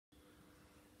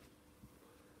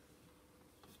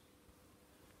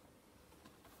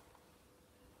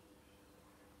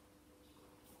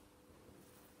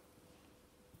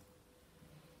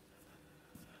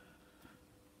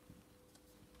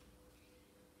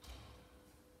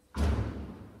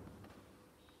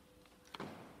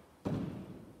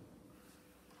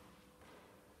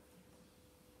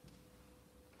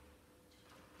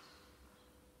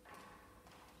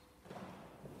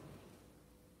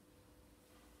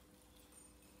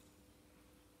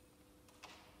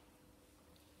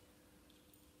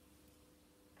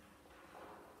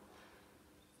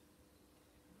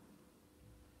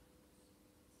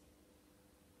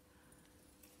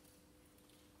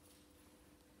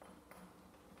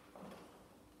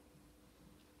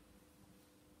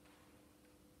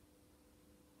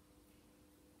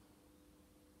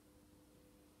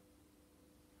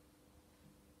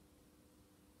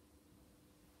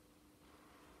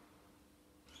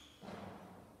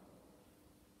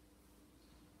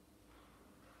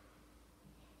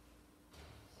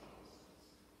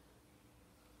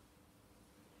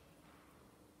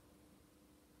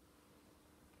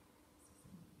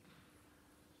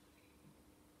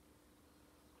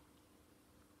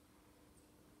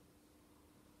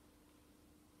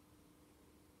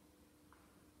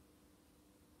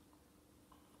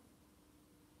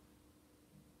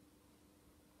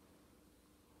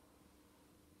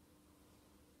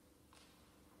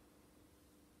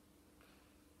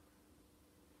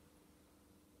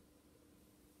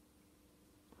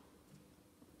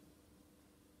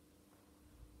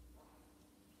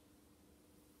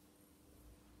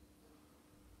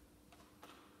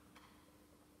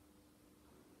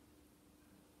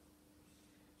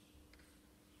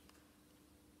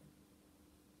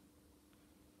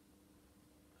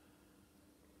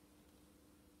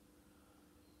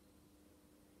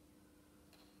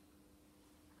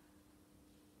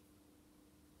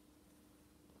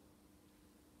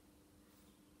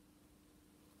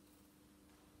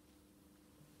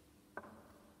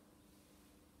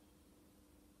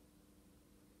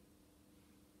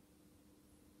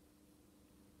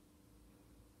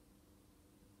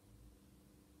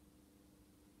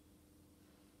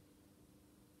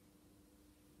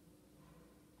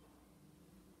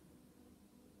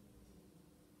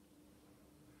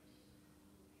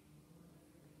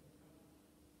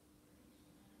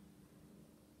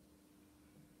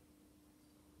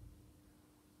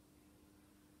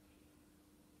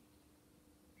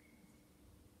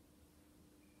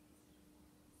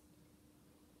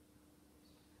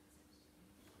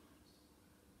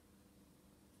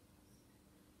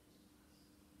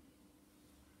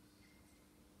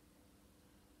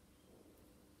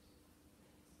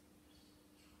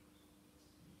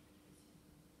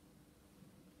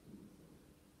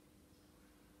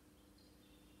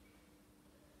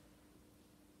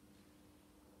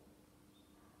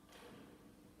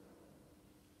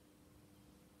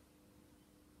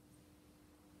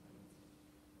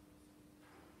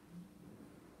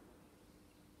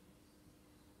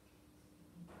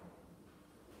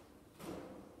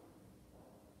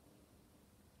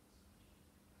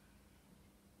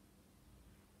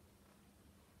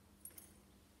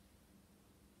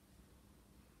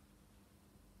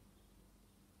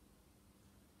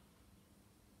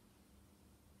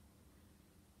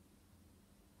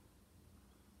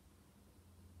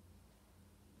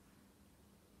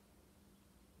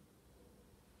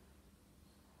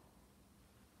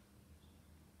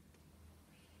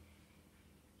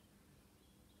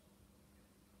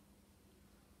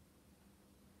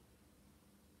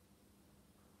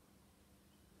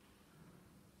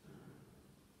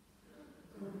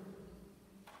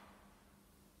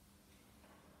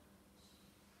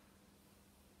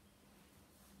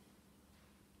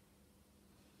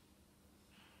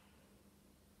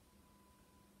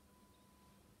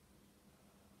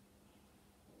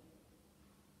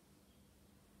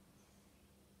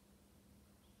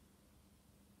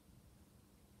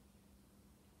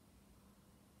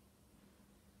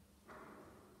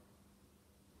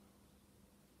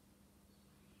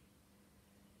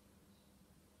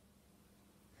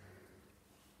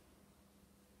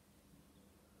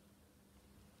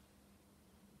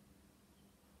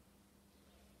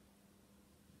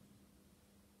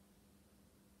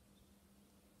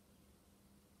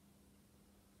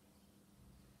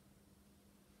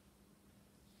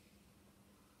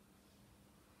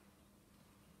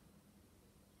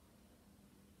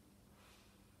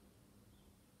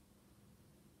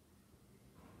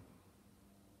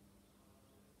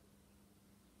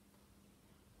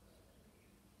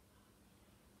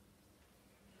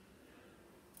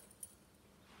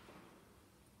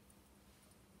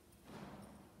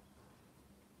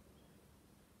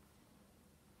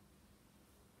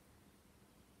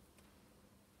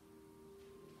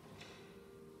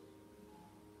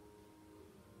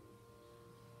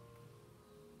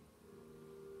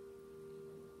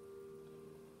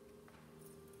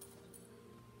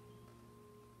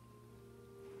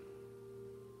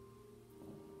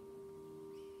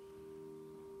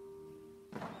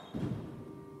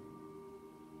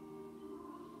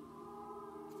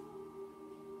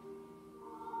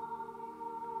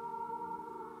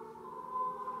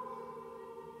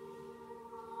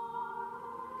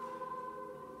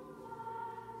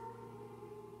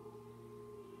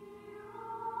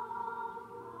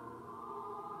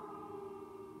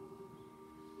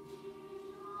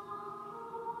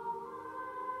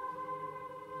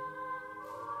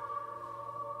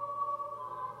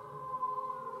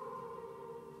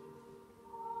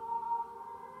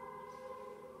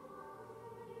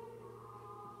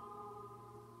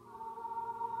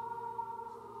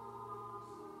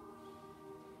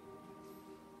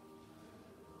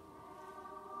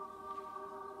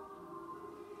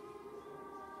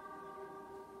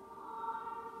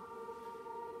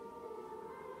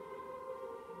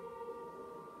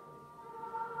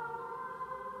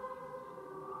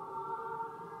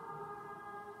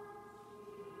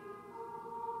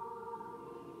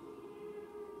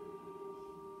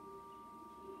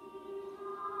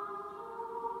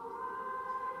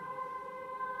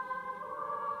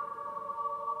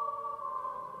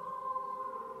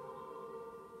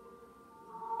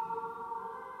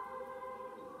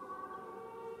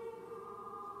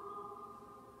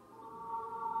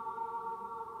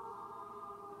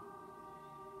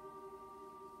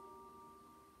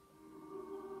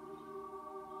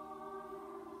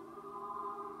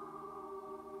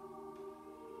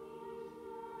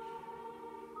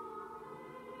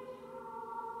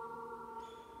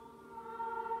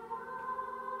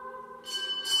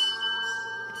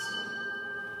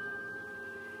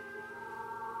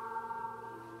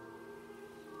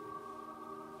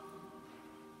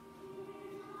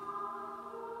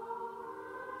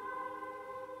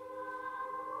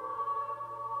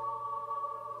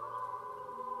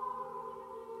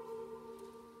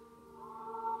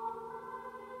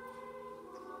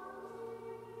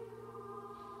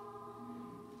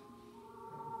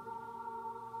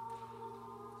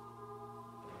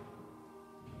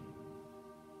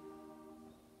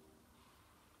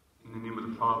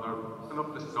Father, and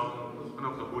of the Son, and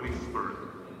of the Holy Spirit.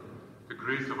 The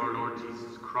grace of our Lord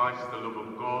Jesus Christ, the love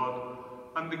of God,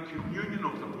 and the communion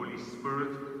of the Holy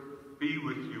Spirit be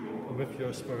with you all. And with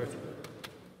your spirit.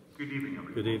 Good evening,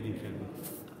 everyone. Good evening, Ken.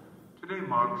 Today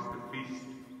marks the feast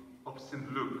of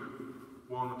St. Luke,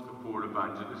 one of the four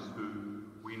evangelists who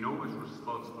we know is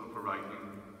responsible for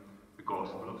writing the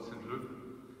Gospel of St. Luke.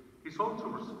 He's also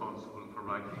responsible for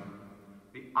writing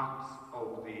the Acts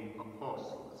of the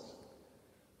Apostles.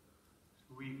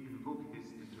 So we invoke his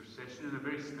intercession in a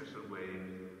very special way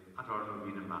at our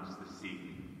Novena Mass this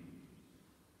evening.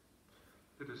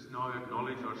 Let us now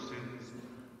acknowledge our sins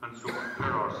and so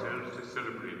prepare ourselves to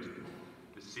celebrate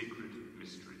the sacred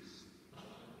mysteries.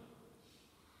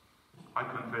 I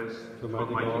confess to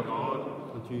Almighty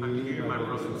God and to you, my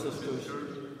brothers and sisters,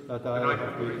 that I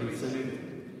have greatly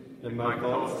sinned in my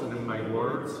thoughts and in my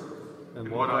words, and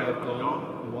what I have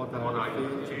done and what I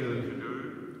have failed to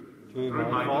do, through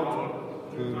my fault,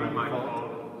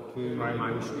 through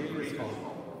my most grievous fault.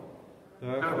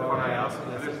 Therefore I ask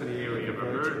Blessed Mary, the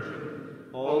Virgin,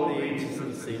 all the angels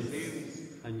and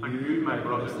saints, and you, my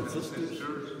brothers and sisters,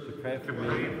 to pray for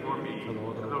me to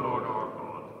the Lord our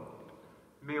God.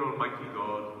 May Almighty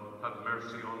God have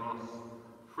mercy on us,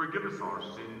 forgive us our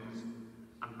sins,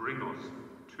 and bring us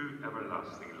to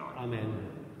everlasting life. Amen.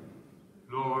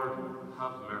 Lord,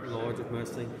 have mercy. Lord, have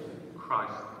mercy.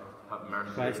 Christ, have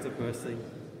mercy. Christ, have mercy.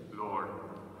 Lord,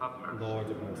 have mercy. Lord,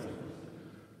 have mercy.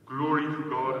 Glory to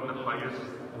God in the highest,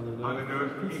 and on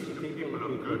earth peace to people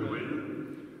of good will.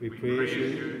 We praise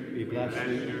you, we bless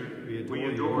you, we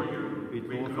adore you, we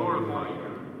glorify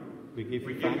you. We give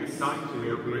you thanks for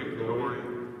your great glory,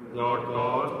 Lord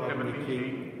God, Heavenly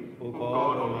King, O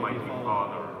God, Almighty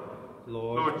Father,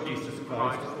 Lord Jesus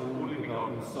Christ, only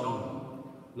begotten Son,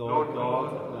 Lord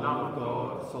God, Lamb of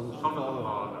God, Son of the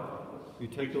Father. You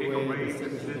take away the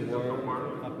sins of the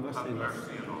world, have mercy on us.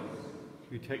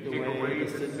 You take away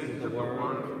the sins of the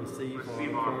world,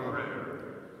 receive our prayer.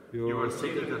 You are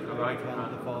seated at the right hand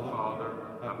of the Father,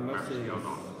 have mercy on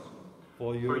us.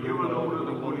 For you alone are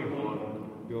the Holy One,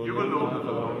 you alone are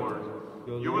the Lord,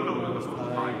 you alone Most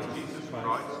High, Jesus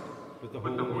Christ, with the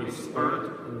Holy Spirit,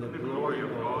 and the glory of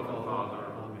God the Father.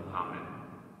 Amen.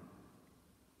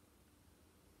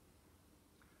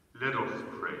 Let us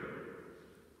pray.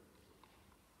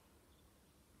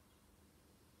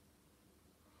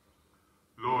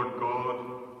 Lord God,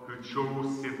 who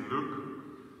chose St. Luke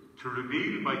to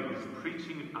reveal by his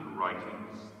preaching and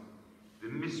writings the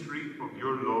mystery of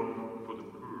your love for the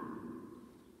poor,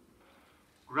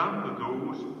 grant that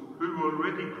those who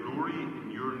already glory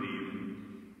in your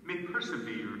name may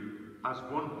persevere as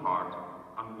one heart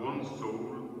and one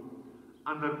soul,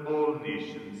 and that all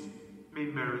nations may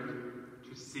merit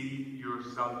to see your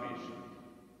salvation.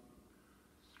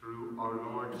 Through our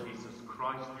Lord Jesus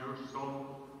Christ, your Son,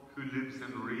 who lives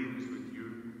and reigns with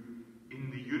you in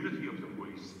the unity of the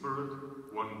Holy Spirit,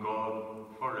 one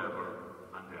God, forever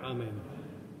and ever. Amen.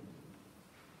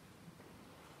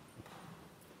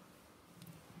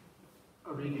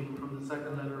 A reading from the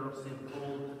second letter of St.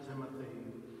 Paul to Timothy.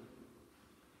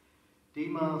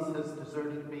 Demas has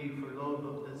deserted me for love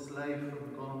of this life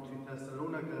and gone to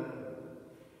Thessalonica.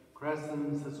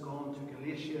 Crescens has gone to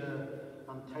Galatia,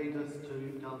 and Titus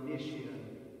to Dalmatia.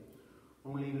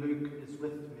 Only Luke is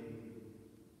with me.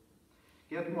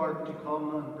 Get Mark to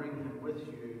come and bring him with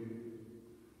you.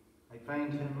 I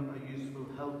find him a useful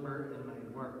helper in my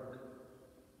work.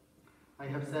 I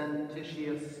have sent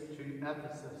Titius to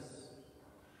Ephesus.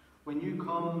 When you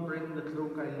come, bring the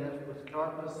cloak I left with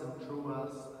Carpus and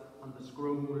Troas, and the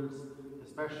scrolls,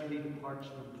 especially the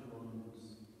parchment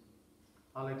ones.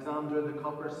 Alexander the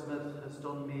coppersmith has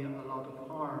done me a lot of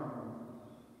harm.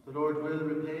 The Lord will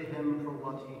repay him for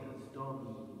what he has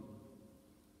done.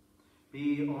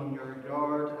 Be on your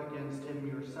guard against him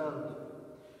yourself,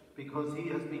 because he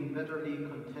has been bitterly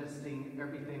contesting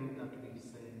everything that we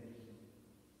say.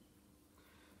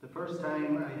 The first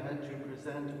time I had to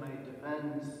present my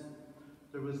defense,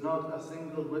 there was not a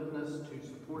single witness to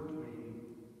support me.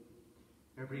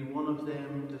 Every one of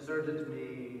them deserted me.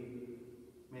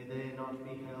 May they not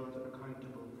be held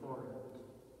accountable for it.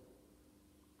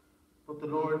 But the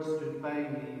Lord stood by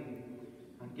me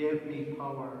and gave me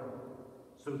power,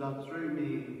 so that through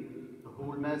me the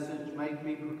whole message might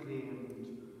be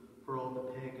proclaimed for all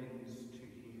the pagans to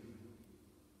hear.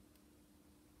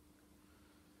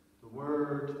 The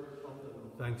word of the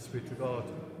Lord. Thanks be to God.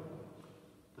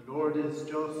 The Lord is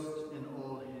just in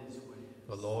all his ways.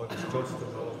 The Lord is just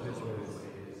in all his ways.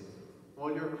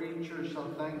 All your creatures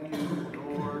shall thank you,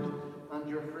 O Lord, and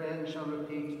your friends shall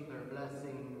repeat their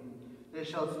blessing. They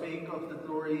shall speak of the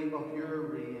glory of your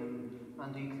reign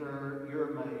and declare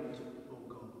your might, O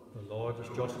God. The Lord is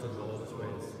just in all his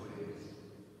ways.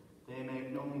 They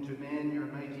make known to men your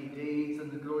mighty deeds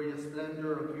and the glorious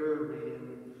splendour of your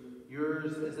reign.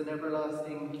 Yours is an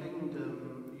everlasting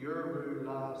kingdom, your rule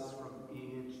lasts from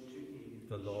age to age.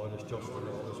 The Lord is just in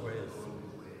all his ways.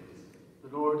 The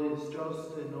Lord is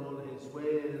just in all his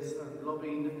ways and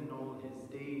loving in all his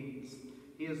deeds.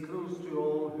 He is close to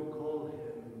all who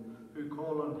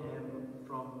call on him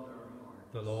from their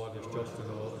hearts. The Lord is just in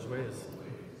all his ways.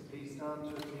 Please stand to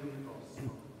receive the gospel.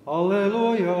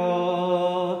 Alleluia,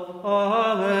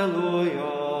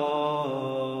 alleluia,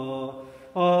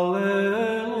 alleluia.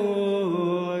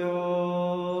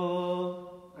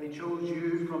 I chose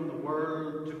you from the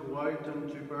world to go out and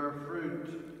to bear fruit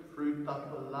that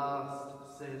will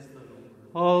last, says the Lord.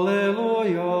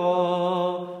 Alleluia,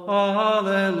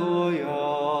 alleluia,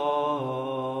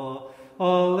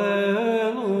 alleluia.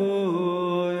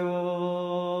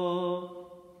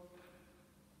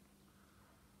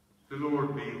 The Lord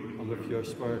be with And you. with your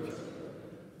spirit.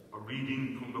 A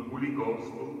reading from the Holy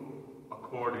Gospel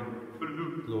according to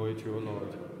Luke. Glory to you, O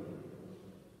Lord.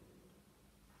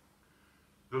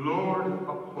 The Lord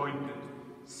appointed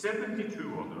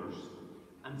 72 others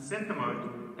and sent them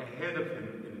out ahead of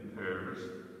him in pairs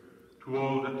to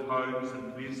all the towns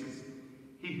and places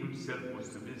he himself was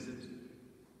to visit.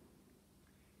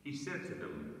 He said to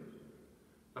them,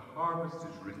 "The harvest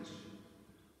is rich,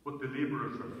 but the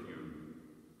labourers are few.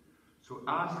 So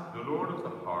ask the Lord of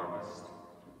the harvest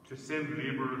to send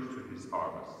labourers to his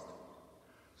harvest.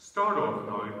 Start off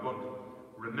now, but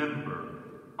remember,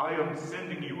 I am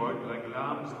sending you out like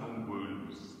lambs among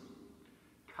wolves.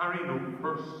 Carry no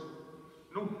purse,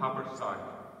 no haversack,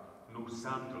 no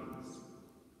sandals.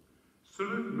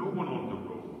 Salute no one on the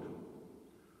road.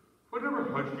 Whatever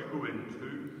house you go into,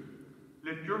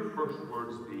 let your first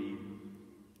words be,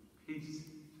 'Peace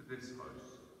to this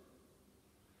house.'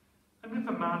 And if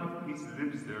a man of peace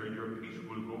lives there, your peace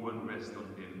will go and rest on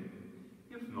him.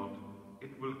 If not,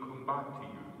 it will come back to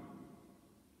you.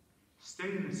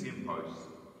 Stay in the same house,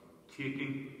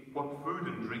 taking what food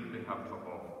and drink they have to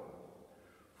offer,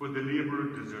 for the labourer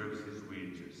deserves his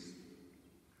wages.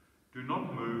 Do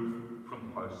not move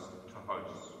from house to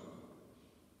house.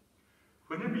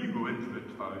 Whenever you go into a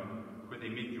town where they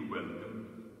make you welcome,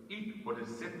 eat what is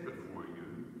set before you,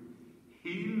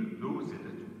 heal those in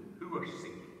it who are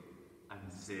sick,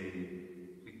 and say,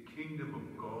 'The kingdom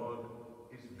of God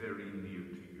is very near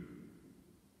to you.'"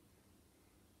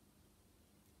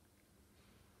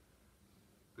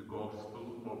 The Gospel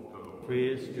of the Lord.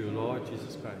 Praise to you, Lord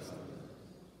Jesus Christ.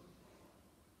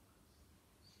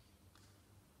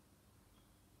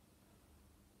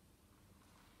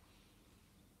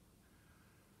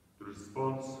 The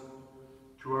response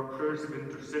to our prayers of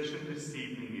intercession this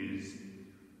evening is,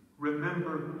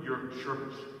 "Remember your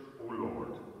church, O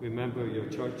Lord." Remember your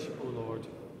church, O Lord.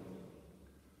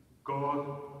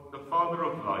 God, the Father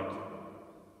of light,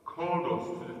 called us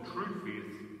to the true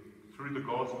faith through the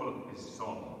gospel of his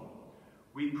Son.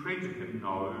 We pray to him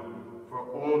now for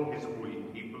all his holy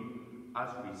people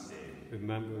as we say,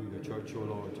 Remember your church, O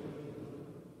Lord.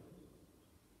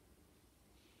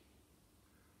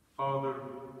 Father,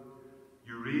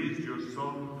 you raised your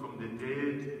Son from the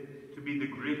dead to be the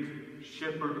great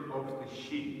shepherd of the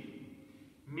sheep.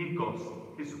 Make us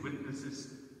his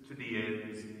witnesses to the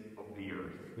ends of the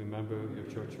earth. Remember your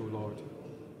church, O Lord.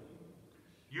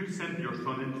 You sent your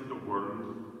Son into the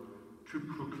world to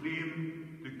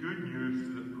proclaim the good news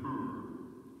to the poor.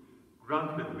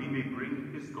 Grant that we may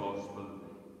bring his gospel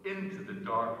into the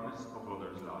darkness of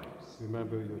others' lives.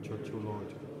 Remember your church, O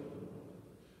Lord.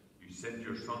 You sent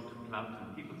your Son to plant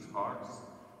in people's hearts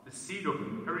the seed of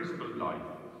imperishable life.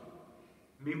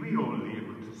 May we all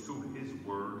labour to sow his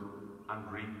word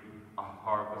and reap a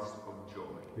harvest of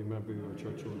joy. Remember your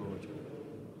church, O Lord.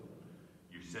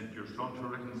 You sent your Son to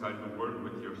reconcile the world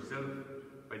with yourself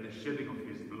by the shedding of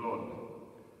his blood.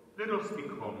 Let us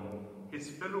become his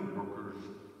fellow workers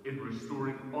in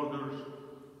restoring others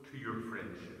to your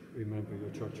friendship. Remember your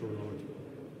church, O Lord.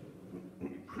 We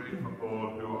pray for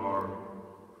all who are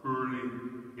poorly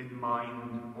in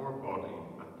mind or body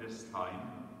at this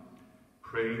time,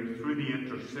 praying through the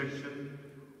intercession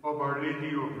of Our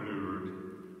Lady of Lourdes,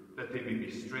 that they may be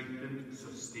strengthened,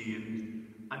 sustained,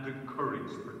 and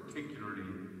encouraged,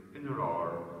 particularly in their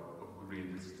hour of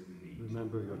greatest need.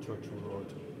 Remember your church, O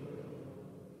Lord.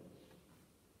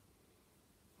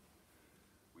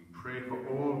 We pray for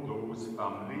all those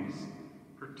families,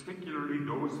 particularly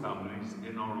those families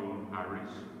in our own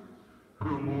parish,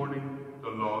 who are mourning the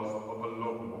loss of a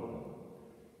loved one.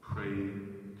 Pray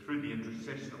through the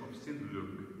intercession of St.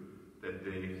 Luke that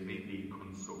they may be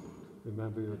consoled.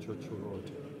 Remember your church, O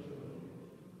Lord.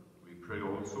 We pray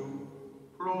also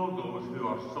for all those who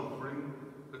are suffering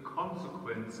the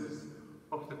consequences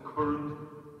of the current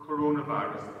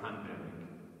coronavirus pandemic,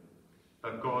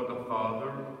 that God the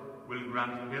Father will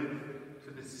grant health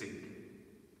to the sick,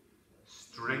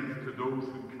 strength to those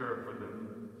who care for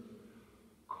them,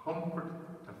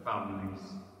 comfort to families,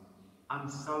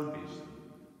 and salvation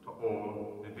to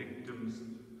all the victims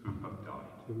who have died.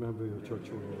 Remember your church,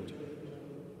 O Lord.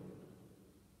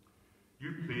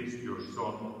 You placed your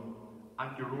Son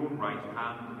at your own right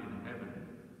hand in heaven.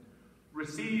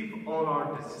 Receive all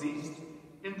our deceased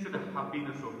into the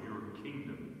happiness of your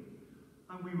kingdom.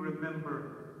 And we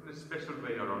remember in a special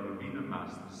way at our Novena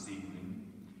Mass this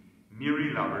evening,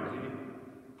 Mary Laverty,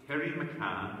 Terry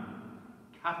McCann,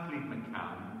 Kathleen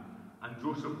McCann, and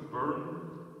Joseph Byrne,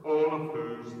 all of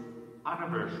whose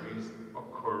anniversaries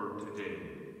occur today.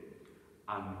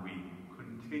 And we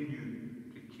continue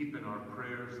to keep in our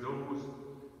prayers those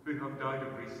who have died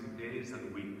of recent days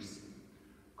and weeks,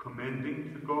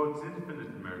 commending to God's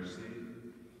infinite mercy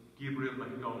Gabriel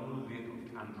MacDonald, late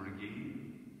of Tandragee,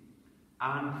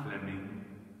 Anne Fleming,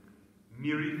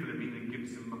 Mary Fleming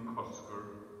Gibson McCusker,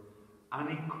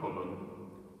 Annie Cullen,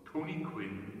 Tony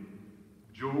Quinn,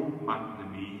 Joe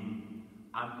McNamee,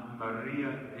 and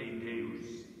Maria de Deus.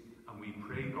 And we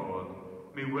pray God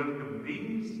may welcome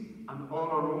these and all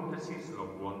our own deceased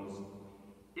loved ones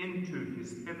into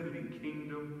his heavenly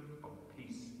kingdom of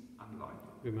peace and light.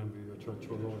 Remember your church,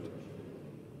 O Lord.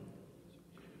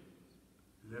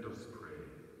 Let us pray.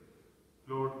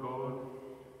 Lord God,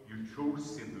 you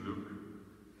chose St. Luke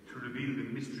to reveal the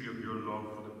mystery of your love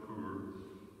for the poor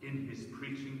in his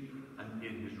preaching and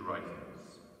in his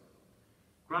writings.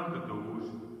 Grant that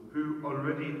those who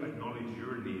already acknowledge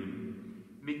your name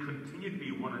may continue to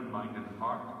be one in mind and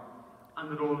heart,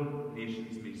 and that all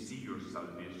nations may see your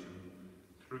salvation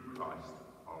through Christ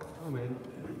our Lord. Amen.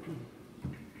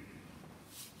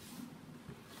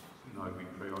 Now we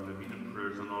pray our Novena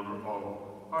prayers in honour of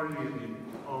Our Lady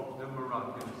of the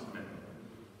Miraculous Medal.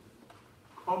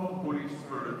 Come, Holy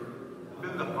Spirit,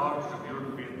 fill the hearts of your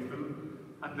faithful,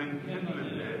 and then kindle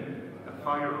in them the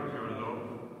fire of your love.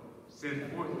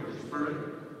 Send forth your Spirit,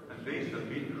 and they shall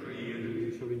be created.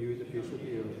 You shall renew the face of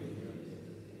the earth.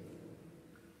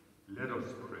 Let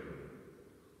us pray.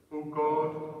 O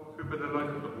God, who by the light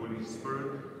of the Holy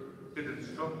Spirit did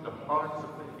instruct the hearts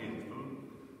of the faithful,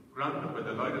 grant that by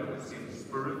the light of the same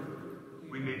Spirit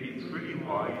we may be truly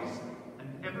wise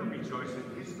and ever rejoice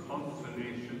in his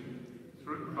consolation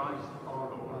through Christ our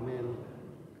Lord. Amen.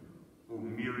 O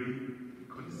Mary,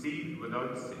 conceived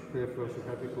without sin. Pray for us, your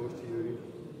happy cause to you.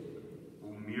 O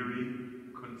Mary,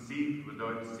 conceived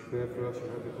without sin. Pray for us, your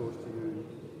happy cause to you.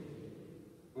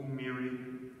 O Mary,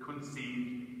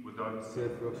 conceived without sin.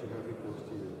 Pray for us, your happy cause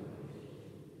to you.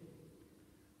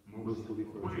 Most Holy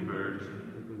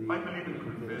Virgin, I believe and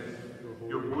confess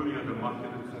your holy and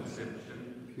immaculate conception,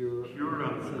 pure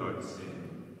and without sin.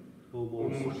 O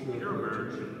most pure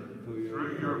Virgin,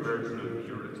 through your virginal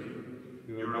purity,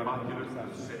 your immaculate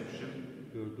conception,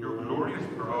 your glorious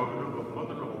prerogative of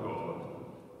Mother of God,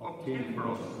 obtain for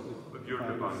us with your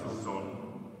divine Son,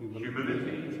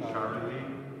 humility, charity,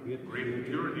 great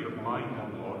purity of mind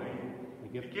and body,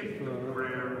 the gift of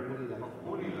prayer, of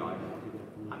holy life,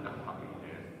 and a happy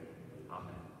death.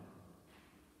 Amen.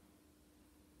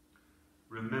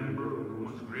 Remember,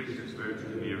 most gracious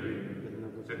Virgin Mary,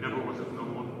 that never was it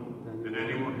known that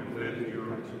anyone who fled to your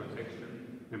protection,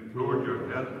 implored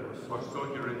your help, or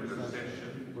sought your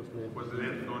intercession, was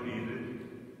left unaided.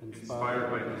 Inspired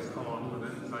by this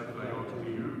confidence, I fly out to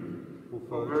you.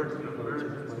 O Virgin of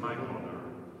Virgins, my Mother,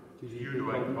 to you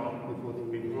do I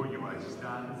come, before you I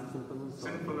stand,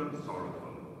 sinful and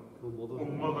sorrowful. O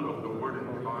Mother of the Word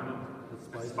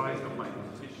incarnate, despised of my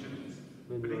petitions,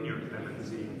 but in your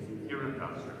clemency, hear and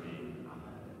answer me.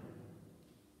 Amen.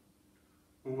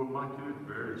 O Immaculate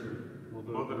Virgin,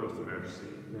 Mother of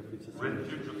mercy,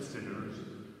 refuge of sinners,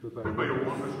 who by your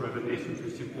wondrous revelations to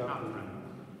St. Catherine,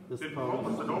 did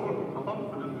promise that all who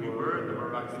confidently were the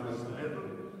miraculous level,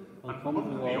 and come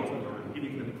to the altar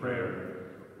repeating the prayer,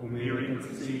 O Mary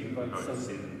conceived without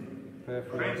sin, pray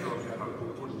for us who have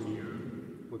recourse to you,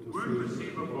 would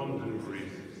receive abundant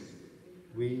graces.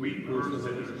 We poor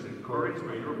sinners, encouraged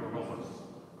by your promise,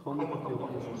 come with the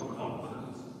utmost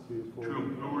confidence to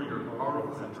implore your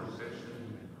powerful intercession.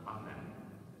 Amen.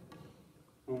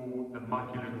 O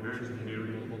Immaculate Virgin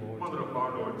Mary, Mother of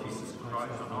our Lord Jesus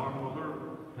Christ and our Mother,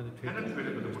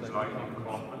 penetrated with the most light and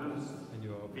confidence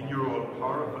in your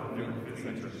all-powerful and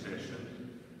never-failing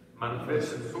intercession,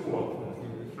 manifested so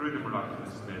often through the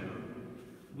miraculous medal,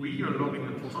 we, your loving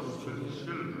and trustful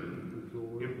children,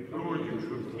 implore you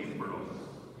to obtain for us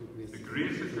the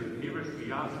graces and favours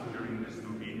we ask during this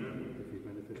novena,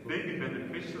 if they be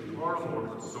beneficial to our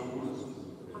mortal souls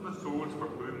and the souls for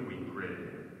whom we pray.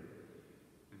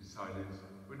 In silence,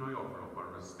 we now offer up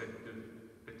our respective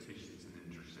petitions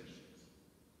and intercessions.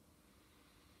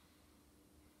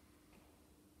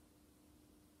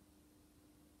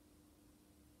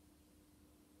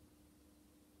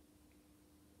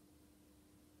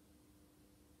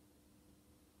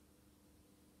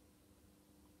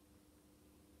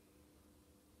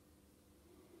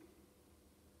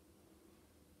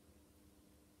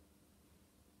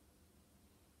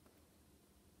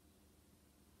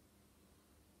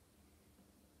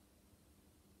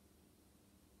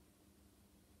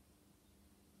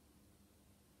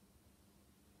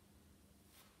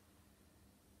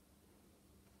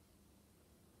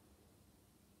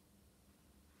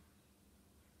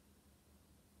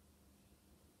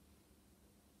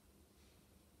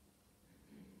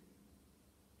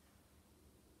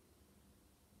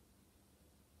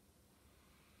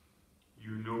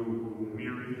 You know, O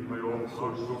Mary, how all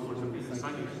our souls have been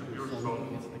signs of your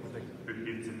Son, who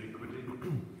hates iniquity.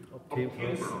 Obtain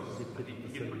for us the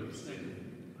hatred of sin,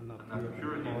 and that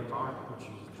purity of heart which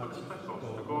satisfies us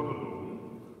to God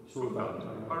alone, so that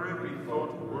our every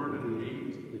thought, word, and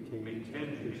deed may tend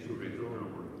to his greater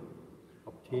glory.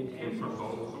 Obtain for us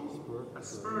also a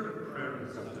spirit of prayer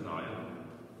and self-denial,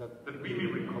 that we may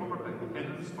recover by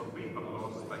penance what we have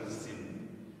lost by sin,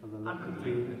 and at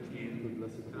length attain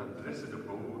to that blessed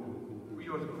abode, we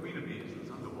are the Queen of Angels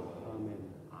and of all. Amen.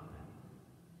 Amen.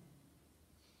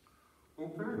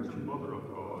 O Virgin Mother of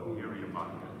God, Mary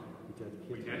Immaculate,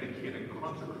 we dedicate and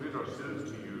consecrate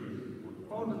ourselves to you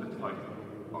under the title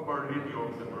of Our Lady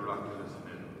of the Miraculous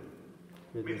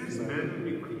Men. May this men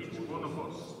be for each one of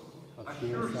us a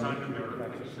sure sign of your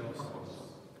affection for us,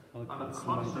 and a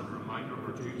constant reminder of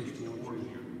our duties towards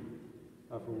you.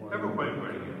 Ever while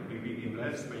wearing it, may we be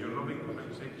blessed by your loving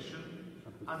protection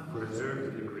and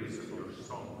preserved in the grace of your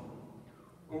Son.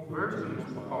 O Virgin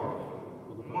most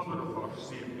powerful, Mother of our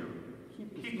Saviour,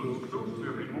 keep us close to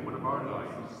every moment of our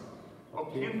lives.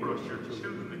 Obtain for us, your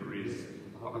children, the grace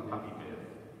of a happy death,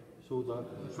 so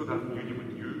that union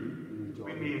with you,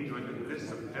 we may enjoy the bliss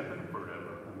of heaven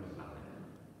forever. Amen.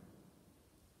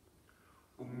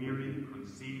 O Mary,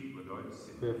 conceived without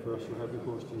sin. Pray for us, your happy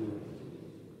course to you.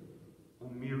 O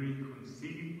Mary,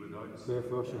 conceived without sin. Pray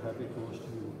for us, your happy course to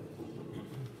you.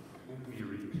 O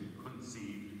Mary,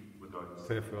 conceived without sin.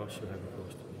 Pray for us, your happy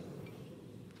course to you.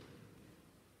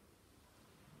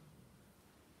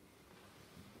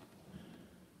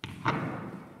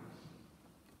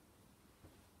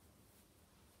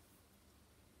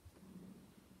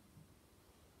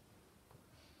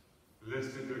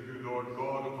 Blessed are you, Lord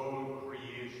God of all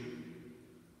creation,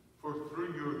 for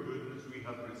through your goodness we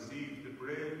have received the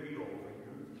bread we offer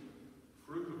you,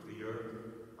 fruit of the earth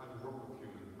and work of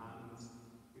human hands.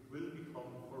 It will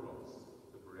become for us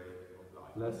the bread of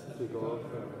life. Blessed be God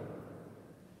forever.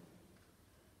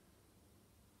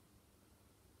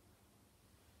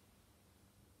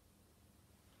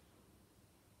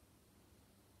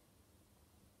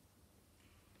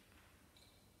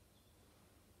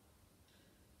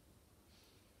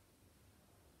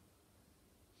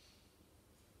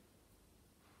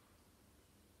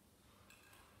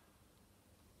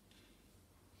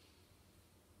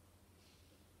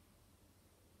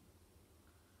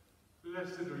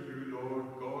 Blessed are you, Lord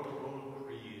God of all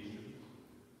creation,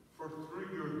 for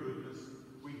through your goodness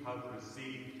we have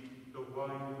received the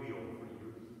wine we offer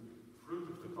you, fruit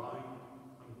of the vine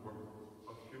and work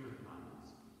of human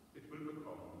hands. It will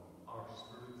become our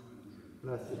spiritual drink.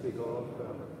 Blessed be God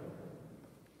forever.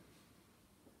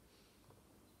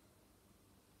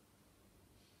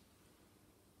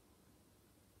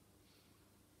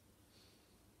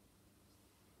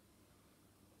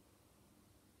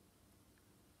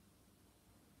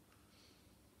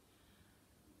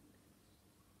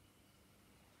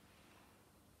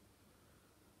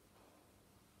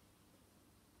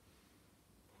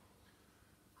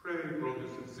 Pray,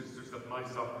 brothers and sisters, that my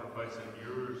sacrifice and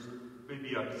yours may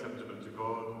be acceptable to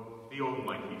God, the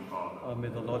Almighty Father. And may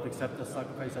the Lord accept the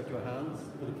sacrifice at your hands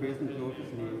for the praise and glory of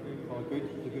his name, for our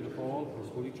good, the good of all his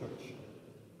holy church.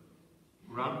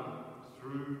 Grant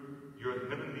through your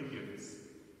heavenly gifts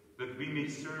that we may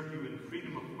serve you in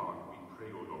freedom of heart, we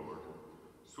pray, O Lord,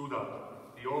 so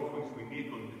that the offerings we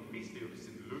make on the feast day of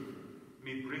St. Luke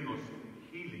may bring us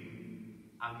healing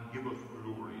and give us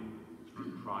glory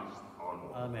through Christ our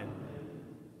Lord. Amen.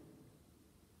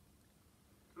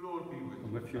 Lord be with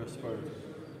And you. with your spirit,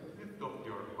 Lift up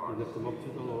your we hearts. lift them up to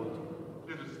the Lord.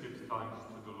 Let us give thanks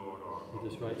to the Lord our God.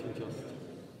 It is right and just.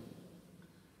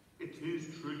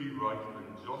 is truly right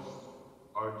and just,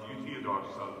 our duty and our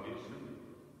salvation,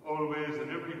 always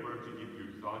and everywhere to give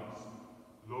you thanks,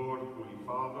 Lord, Holy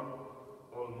Father,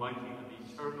 Almighty and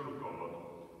eternal God,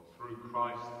 through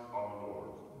Christ our Lord.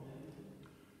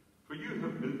 For you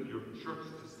have built your church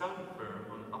to stand firm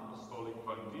on apostolic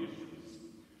foundations,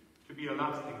 to be a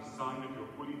lasting sign of your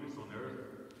holiness on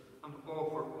earth, and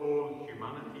offer all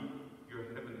humanity your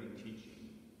heavenly teaching.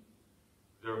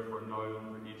 Therefore now and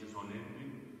for ages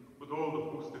unending, with all the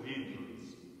host of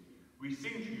angels, we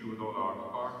sing to you with all our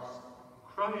hearts,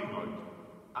 crying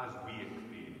out as we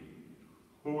acclaim.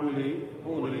 Holy,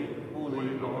 holy, holy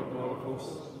Lord God of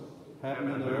hosts,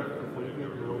 heaven and earth are full of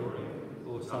your glory.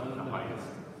 Hosanna in the highest.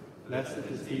 Blessed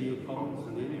is he who comes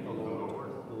in the name of the Lord.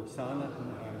 Hosanna in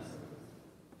the highest.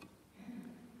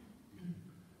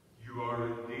 You are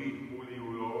indeed holy, O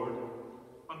Lord,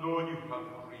 and all you have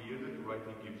created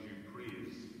rightly gives you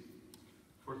praise.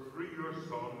 For through your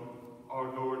Son,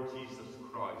 our Lord Jesus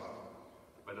Christ,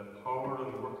 by the power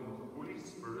and working of the Holy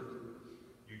Spirit,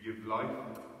 you give life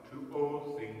to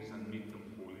all things and make them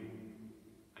holy,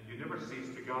 and you never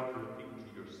cease to gather a people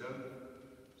to yourself,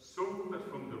 so that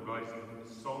from the rising of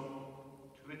the sun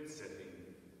to its setting,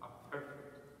 a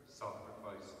perfect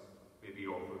sacrifice may be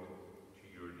offered to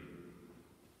your name.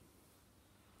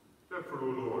 Therefore, O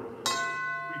Lord,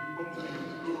 we humbly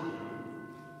implore you,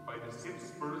 by the same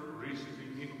Spirit graciously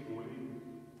made holy,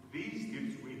 these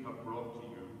gifts we have brought to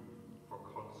you for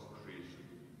consecration,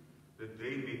 that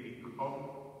they may become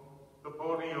the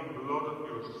body and blood of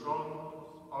your Son,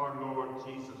 our Lord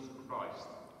Jesus Christ,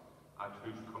 at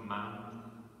whose command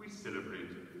we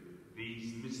celebrate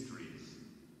these mysteries.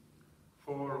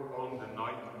 For on the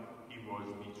night he was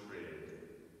betrayed,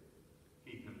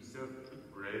 he himself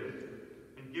took bread,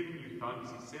 and giving you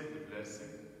thanks, he said the blessing,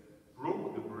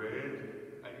 broke the bread,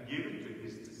 and gave it to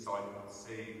his disciples,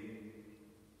 saying,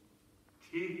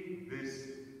 "Take this,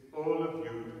 all of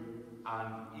you,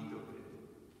 and eat of it.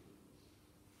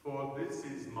 For this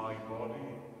is my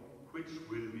body, which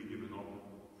will be given up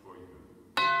for you."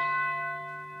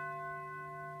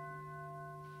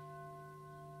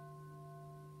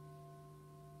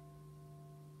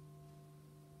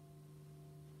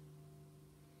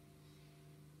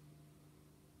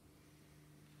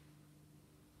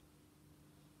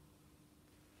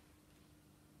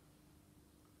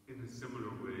 In a similar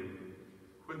way,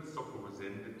 when supper was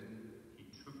ended, he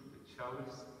took the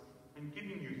chalice, and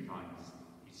giving you thanks,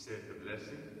 he said the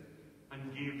blessing,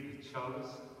 and gave the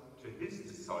chalice to his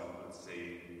disciples,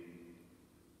 saying,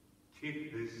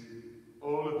 "Take this,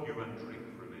 all of you, and drink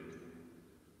from it.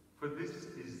 For this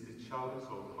is the chalice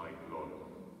of my blood,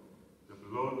 the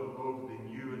blood of the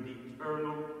new and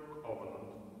eternal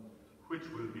covenant, which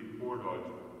will be poured out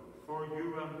for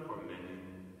you and for many,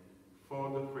 for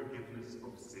the forgiveness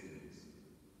of sins.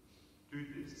 Do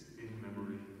this in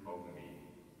memory of me."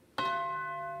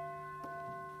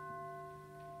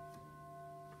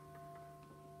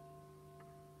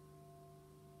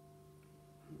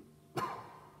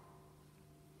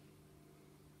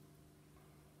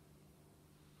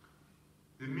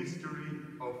 The mystery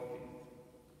of faith.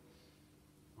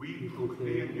 We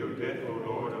proclaim your death, O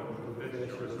Lord, and profess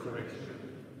your resurrection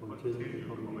until you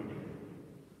come again.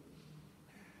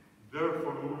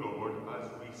 Therefore, O Lord, as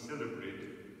we celebrate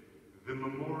the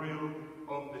memorial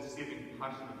of the saving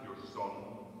passion of your Son,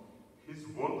 his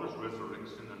wondrous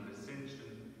resurrection and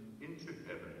ascension into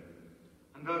heaven,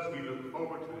 and as we look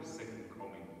forward to his second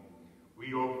coming,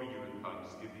 we offer you in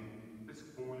thanksgiving this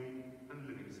holy and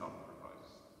living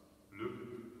sacrifice. Look,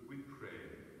 we pray,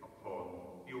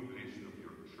 upon the oblation of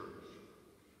your church,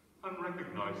 and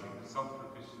recognizing the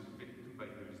sacrificial victim by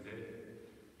whose death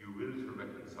you will to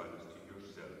reconcile us to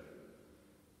yourself.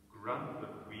 Grant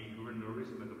that we who are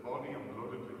nourished by the body and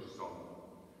blood of your Son,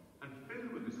 and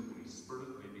filled with his Holy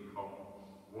Spirit, may become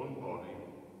one body,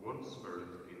 one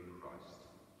Spirit in Christ.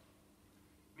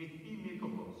 May he make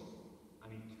of us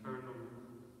an eternal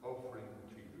offering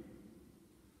to you,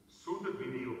 so that we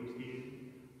may obtain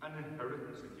an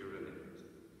inheritance with your elect,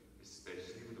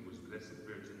 especially with the most blessed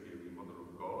Virgin Mary, Mother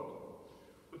of God,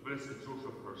 with blessed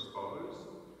Joseph, her spouse,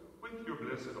 with your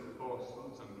blessed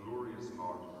apostles and glorious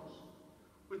martyrs,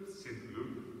 with St.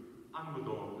 Luke, and with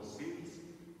all the saints,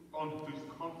 on whose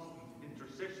constant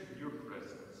intercession in your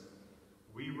presence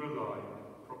we rely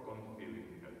for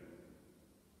unfailing help.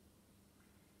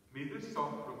 May this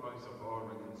sacrifice of our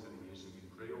reconciliation, we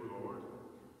pray, O Lord,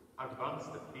 advance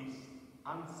the peace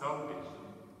and salvation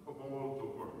of all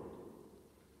the world.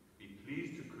 Be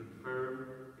pleased to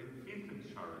confirm in faith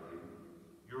and charity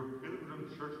your pilgrim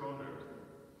church on earth,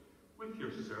 with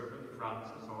your servant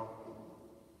Francis our Pope,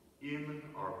 Eamon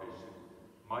our Bishop,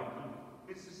 Michael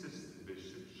His Assistant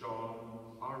Bishop, Sean,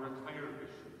 our retired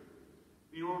bishop,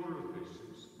 the order of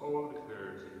bishops, all the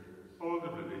clergy, all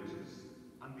the religious,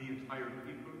 and the entire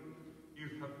people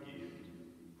you have gained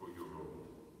for your own.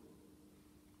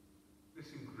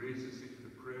 Listen graciously to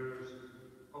the prayers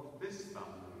of this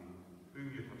family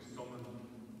whom you have summoned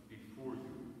before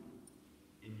you.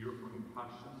 In your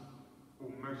compassion, O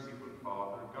merciful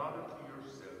Father, gather to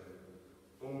yourself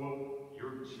all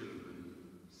your children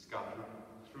scattered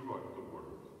throughout the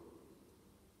world.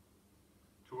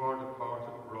 To our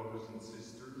departed brothers and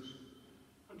sisters,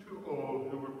 and to all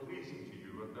who were pleasing to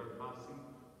you at their passing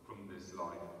from this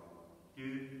life,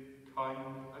 give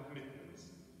kind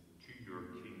admittance to your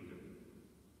kingdom.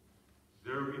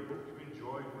 There we hope to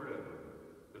enjoy forever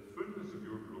the fullness of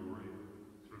your glory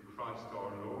through Christ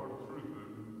our Lord, through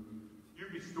whom you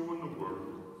bestow on the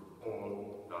world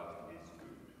all that is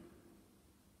good.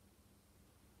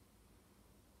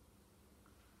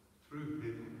 Through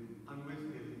him, and with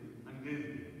him, and in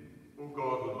him, O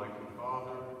God, Almighty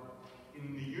Father,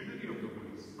 in the unity of the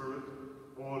Holy Spirit,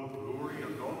 all glory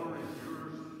and honour is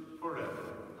yours forever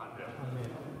and ever.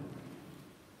 Amen.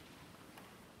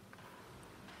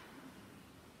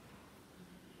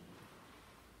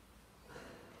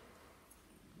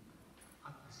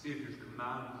 At the Saviour's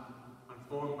command, and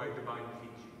formed by divine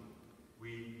teaching,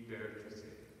 we dare to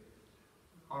say,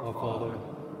 Our Father,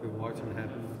 who art in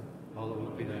heaven,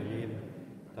 hallowed be thy name.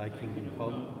 Thy kingdom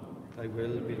come, thy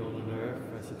will be done on earth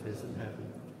as it is in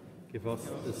heaven. Give us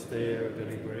this day our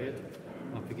daily bread,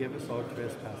 and forgive us our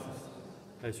trespasses,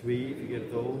 as we forgive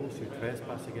those who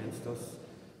trespass against us.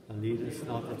 And lead us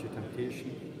not into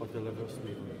temptation, but deliver us from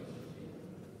evil.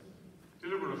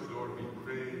 Deliver us, Lord, we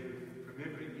pray, from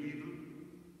every evil.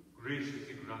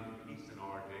 Graciously grant peace in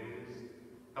our days,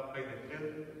 that by the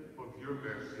help of your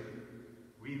mercy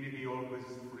we may be always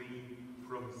free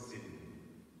from sin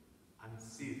and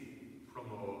safe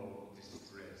from all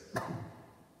distress,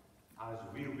 as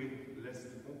we await blessed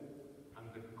hope and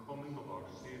the coming of our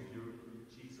Saviour,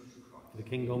 Jesus Christ. The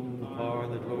kingdom, the power,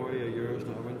 and the glory are yours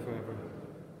now and forever.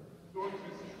 Lord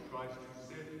Jesus Christ,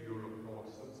 who said to your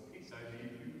apostles, peace I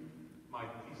leave you, my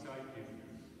peace I give you.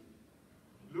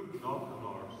 Look not on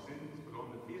our sins, but on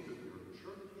the faith of your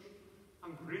church,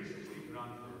 and graciously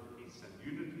grant her peace and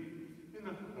unity in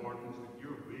accordance with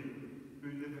your will, who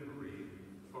live and reign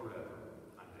forever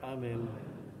and ever. Amen.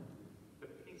 The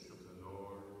peace of the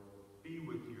Lord be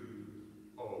with you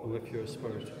all. And with your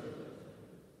spirit.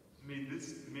 May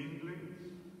this mingling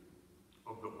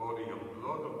of the body and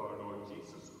blood of our Lord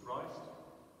Jesus Christ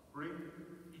bring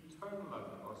eternal life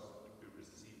to us who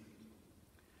receive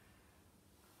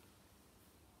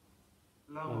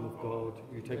it. Lamb of God,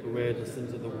 you take away the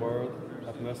sins of the world,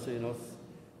 have mercy on us.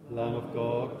 Lamb of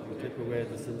God, you take away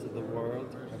the sins of the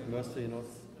world, have mercy on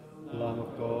us. Lamb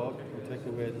of God, you take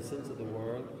away the sins of the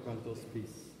world, grant us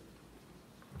peace.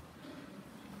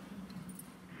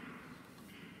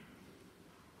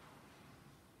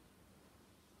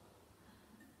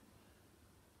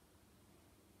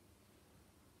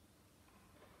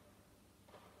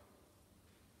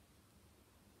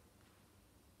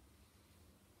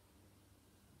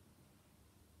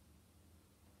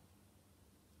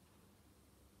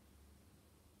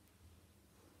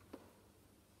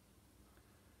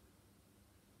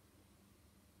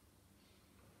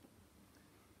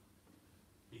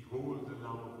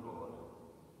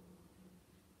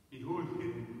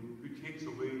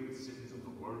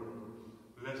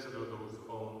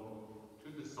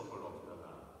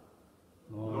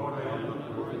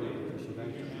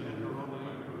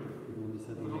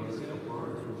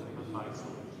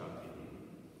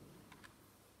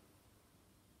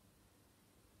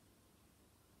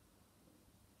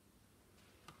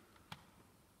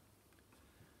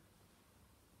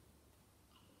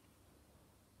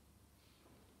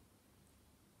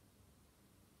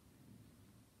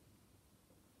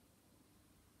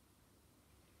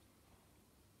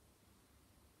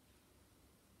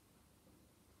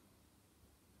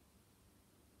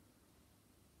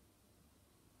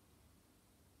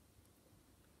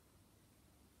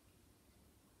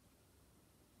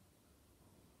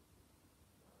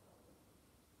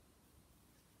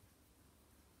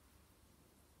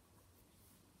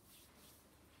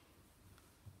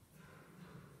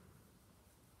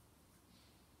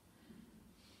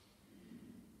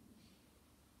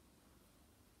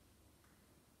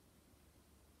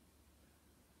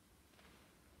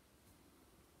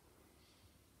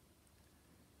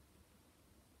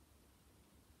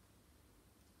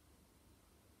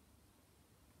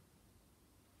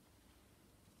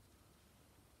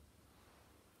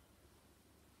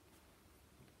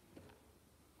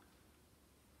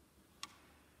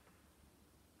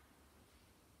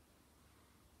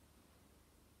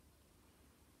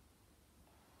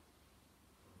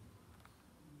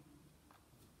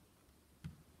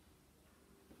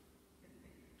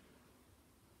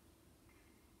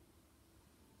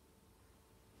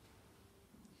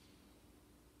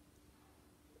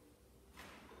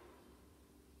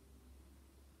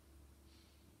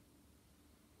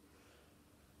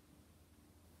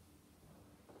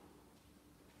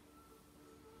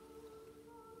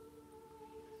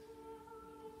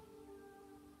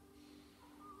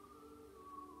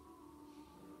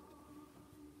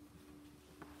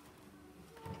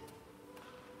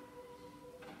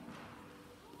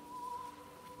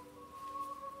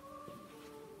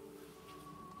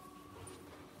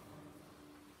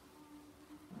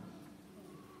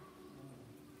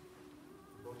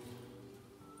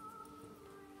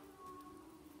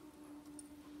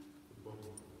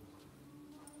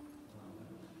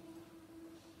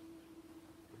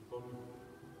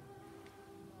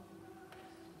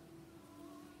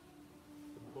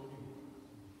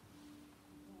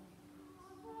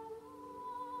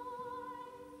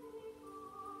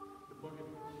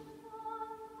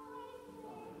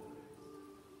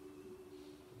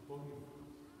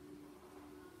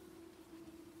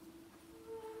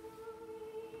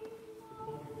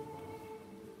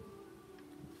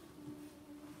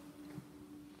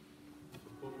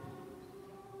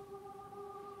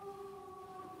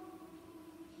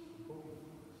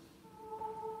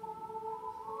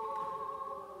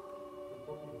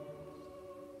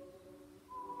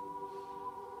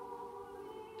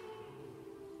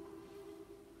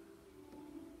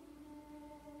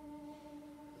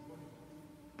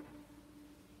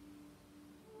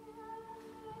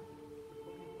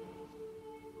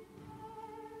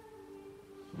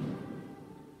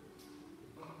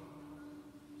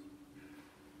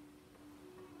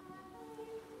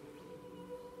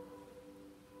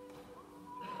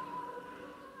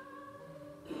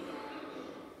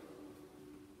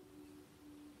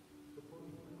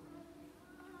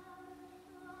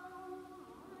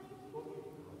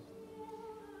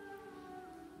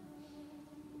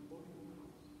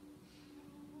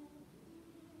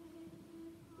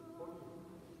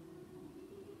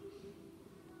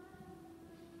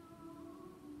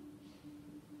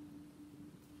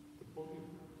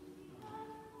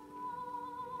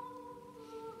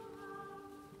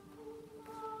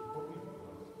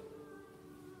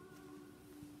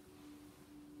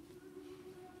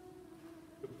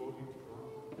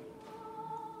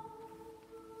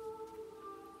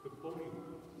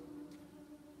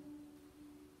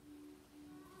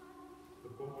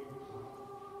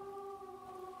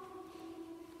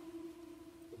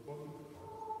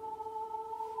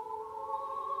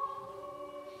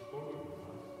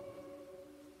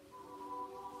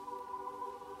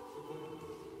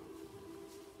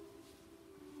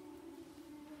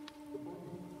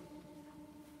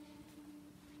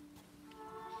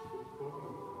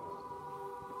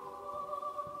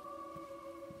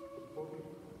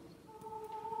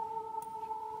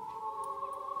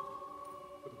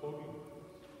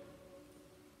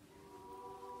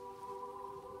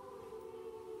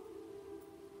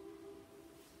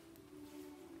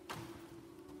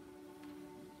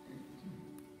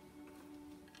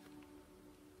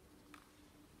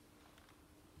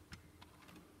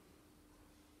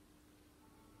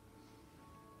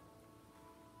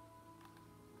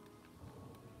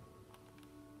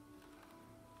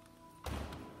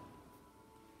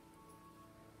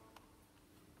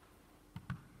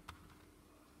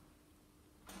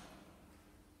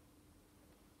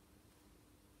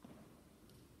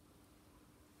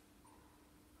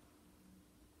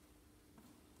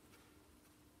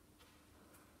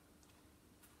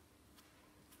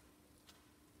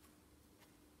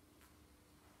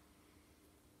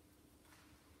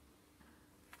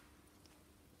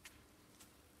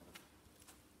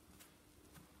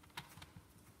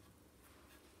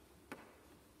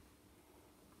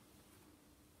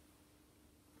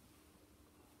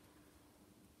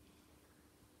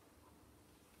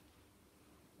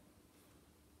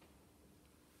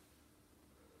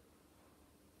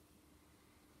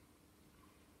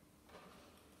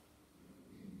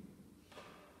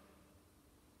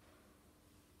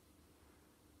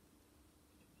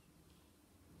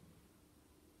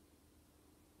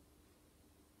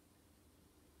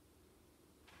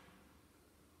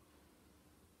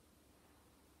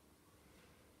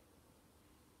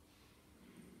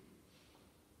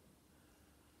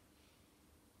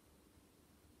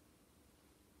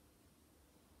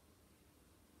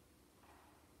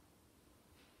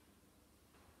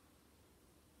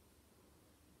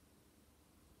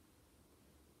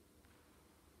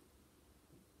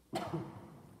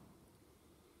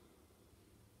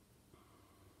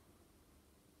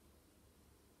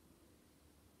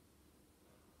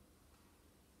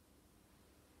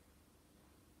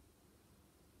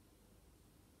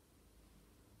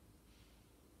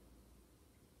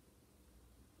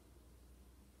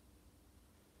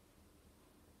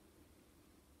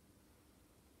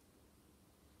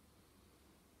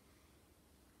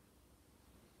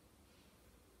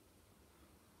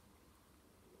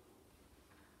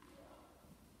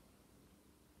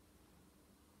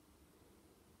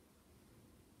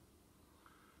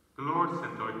 The Lord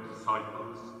sent out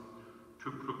disciples to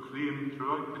proclaim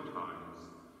throughout the towns,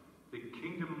 the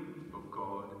kingdom of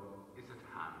God is at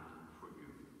hand for you.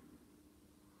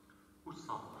 O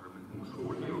Sacrament most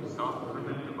holy, O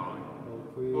Sacrament divine,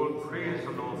 all praise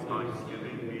and all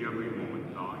thanksgiving be every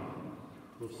moment thine.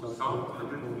 O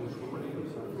Sacrament most holy,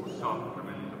 O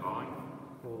Sacrament divine,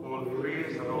 all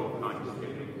praise and all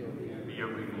thanksgiving be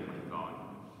every moment thine.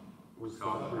 O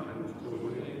sovereign and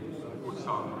holy, O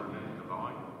sovereign and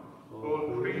divine,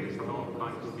 all praise and all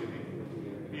thanksgiving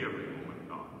be every moment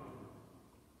thine.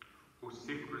 O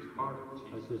sacred heart of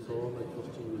As Jesus, is all I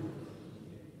trust in you.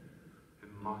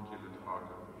 immaculate heart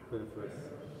of Pray Mary, for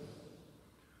us.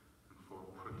 and for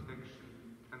protection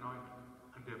tonight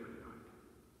and every night.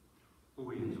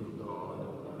 O angel of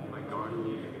God, my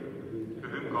guardian, to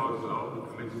whom God's love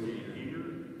commits me here,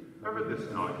 ever this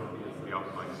night be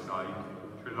at my side,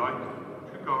 to light,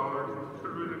 to guard, to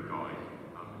rule and guide.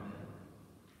 Amen.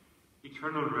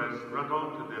 Eternal rest grant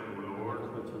unto them, O Lord.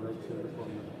 Resurrection upon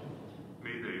them.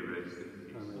 May they rest in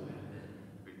peace. Amen.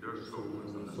 May their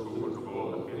souls and the souls of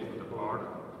all the faithful departed,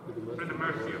 through the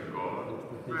mercy of God,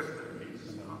 rest in peace.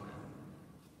 Amen.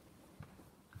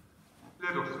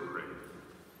 Let us pray.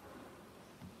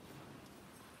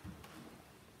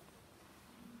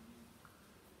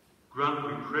 Grant,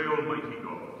 we pray, Almighty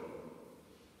God,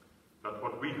 that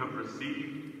what we have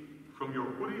received from your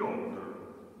holy altar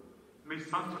may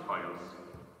sanctify us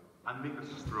and make us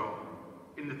strong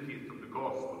in the faith of the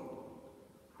gospel,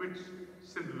 which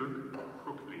St. Luke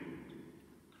proclaimed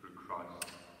through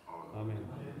Christ our Lord. Amen.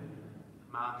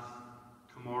 Mass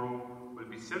tomorrow will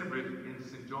be celebrated in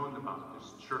St. John the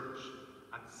Baptist Church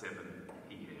at 7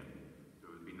 p.m. There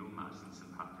will be no Mass in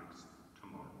St. Patrick's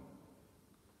tomorrow.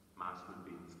 Mass will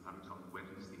be in St. Patrick's on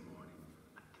Wednesday morning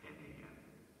at 10 a.m.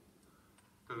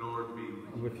 The Lord be with you.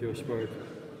 And with your spirit.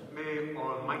 May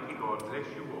Almighty God bless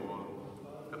you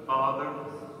all, the Father,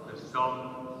 the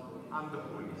Son, and the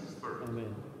Holy Spirit.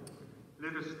 Amen.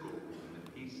 Let us go in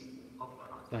the peace of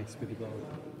Christ. Thanks be to God.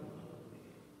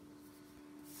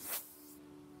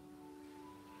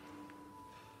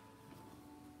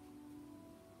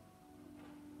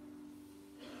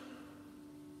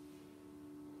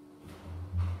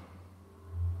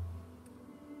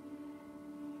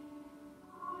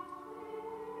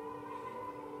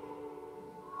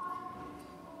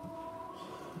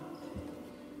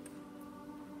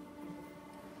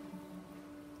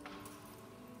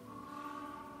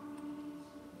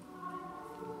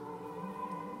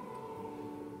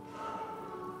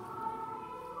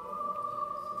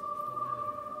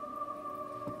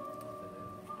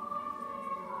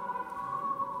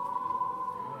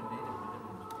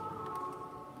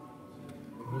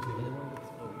 Okay.